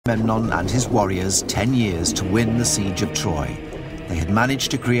Agamemnon and his warriors 10 years to win the siege of Troy. They had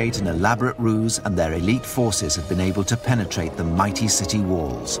managed to create an elaborate ruse, and their elite forces had been able to penetrate the mighty city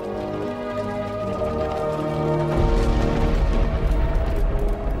walls.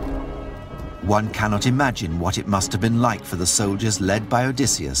 One cannot imagine what it must have been like for the soldiers led by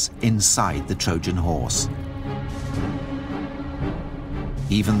Odysseus inside the Trojan horse.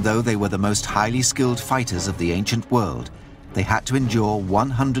 Even though they were the most highly skilled fighters of the ancient world, they had to endure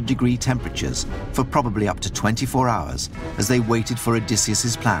 100-degree temperatures for probably up to 24 hours as they waited for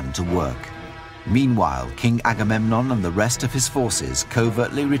Odysseus's plan to work. Meanwhile, King Agamemnon and the rest of his forces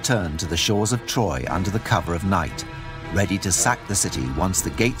covertly returned to the shores of Troy under the cover of night, ready to sack the city once the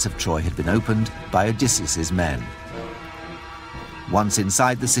gates of Troy had been opened by Odysseus's men. Once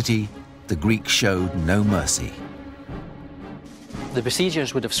inside the city, the Greeks showed no mercy. The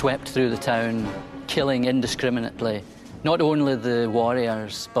besiegers would have swept through the town, killing indiscriminately not only the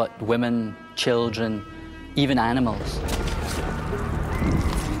warriors, but women, children, even animals.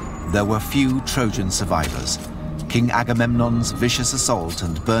 There were few Trojan survivors. King Agamemnon's vicious assault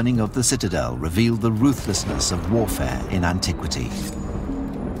and burning of the citadel revealed the ruthlessness of warfare in antiquity.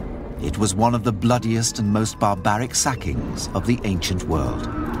 It was one of the bloodiest and most barbaric sackings of the ancient world.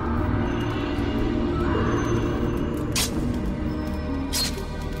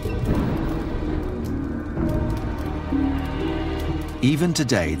 Even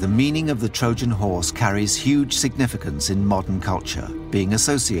today, the meaning of the Trojan horse carries huge significance in modern culture, being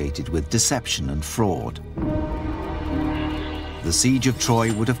associated with deception and fraud. The siege of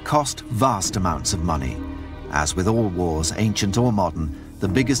Troy would have cost vast amounts of money. As with all wars, ancient or modern, the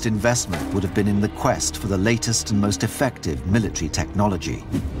biggest investment would have been in the quest for the latest and most effective military technology.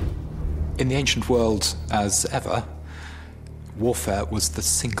 In the ancient world, as ever, warfare was the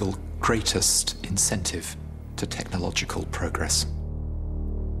single greatest incentive to technological progress.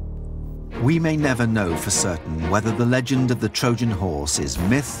 We may never know for certain whether the legend of the Trojan horse is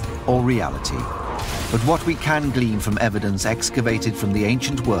myth or reality, but what we can glean from evidence excavated from the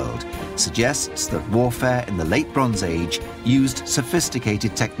ancient world suggests that warfare in the late Bronze Age used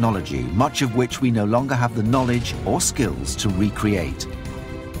sophisticated technology, much of which we no longer have the knowledge or skills to recreate.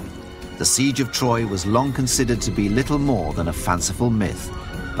 The siege of Troy was long considered to be little more than a fanciful myth,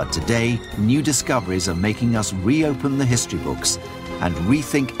 but today new discoveries are making us reopen the history books and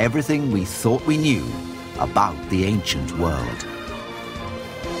rethink everything we thought we knew about the ancient world.